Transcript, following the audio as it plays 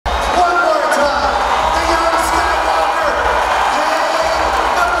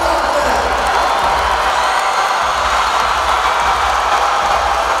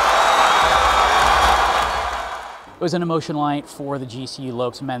was an emotional night for the GCU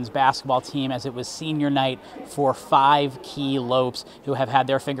Lopes men's basketball team, as it was senior night for 5 key Lopes who have had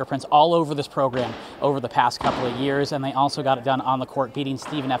their fingerprints all over this program over the past couple of years, and they also got it done on the court, beating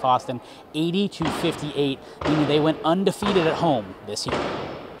Stephen F. Austin 80-58, meaning they went undefeated at home this year.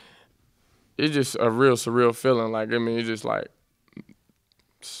 It's just a real surreal feeling. It's just like,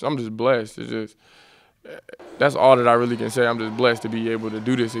 I'm just blessed. It's just, that's all that I really can say. I'm just blessed to be able to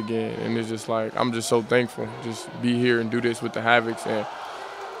do this again. And it's just like, I'm just so thankful. Just be here and do this with the Havocs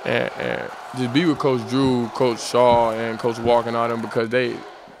and just be with Coach Drew, Coach Shaw, and Coach Walker and all them, because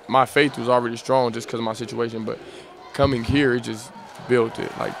my faith was already strong just because of my situation. But coming here, it just built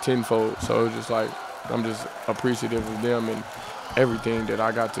it like tenfold. So it's just like, I'm just appreciative of them and everything that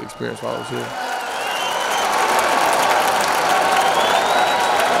I got to experience while I was here.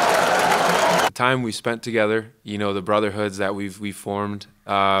 The time we spent together, the brotherhoods that we've formed,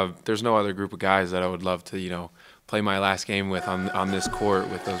 there's no other group of guys that I would love to, play my last game with on this court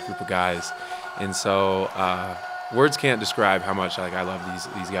with those group of guys. And so words can't describe how much I love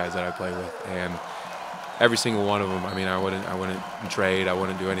these guys that I play with. And every single one of them, I wouldn't trade, I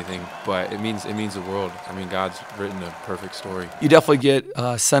wouldn't do anything, but it means the world. God's written a perfect story. You definitely get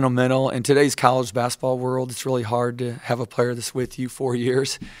sentimental. In today's college basketball world, it's really hard to have a player that's with you 4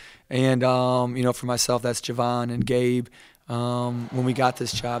 years. And, for myself, that's Javon and Gabe. When we got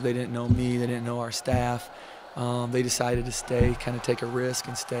this job, they didn't know me, they didn't know our staff. They decided to stay, kind of take a risk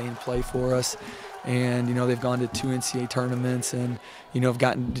and stay and play for us. And, they've gone to 2 NCAA tournaments and, have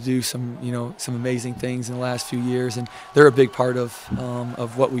gotten to do some amazing things in the last few years. And they're a big part of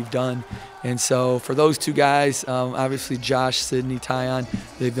what we've done. And so for those 2 guys, obviously Josh, Sydney, Tyon,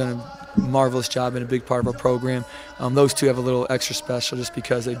 they've done a marvelous job and a big part of our program. Those 2 have a little extra special just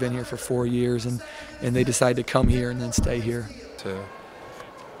because they've been here for 4 years and they decided to come here and then stay here. To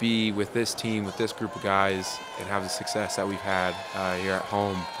be with this team, with this group of guys, and have the success that we've had here at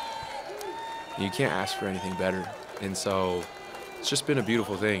home, you can't ask for anything better. And so it's just been a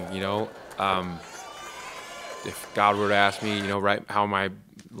beautiful thing, If God were to ask me, right, how my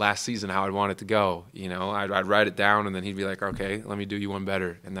last season, how I'd want it to go, I'd write it down, and then he'd be like, okay, let me do you one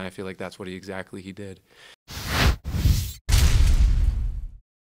better. And I feel like that's what he did.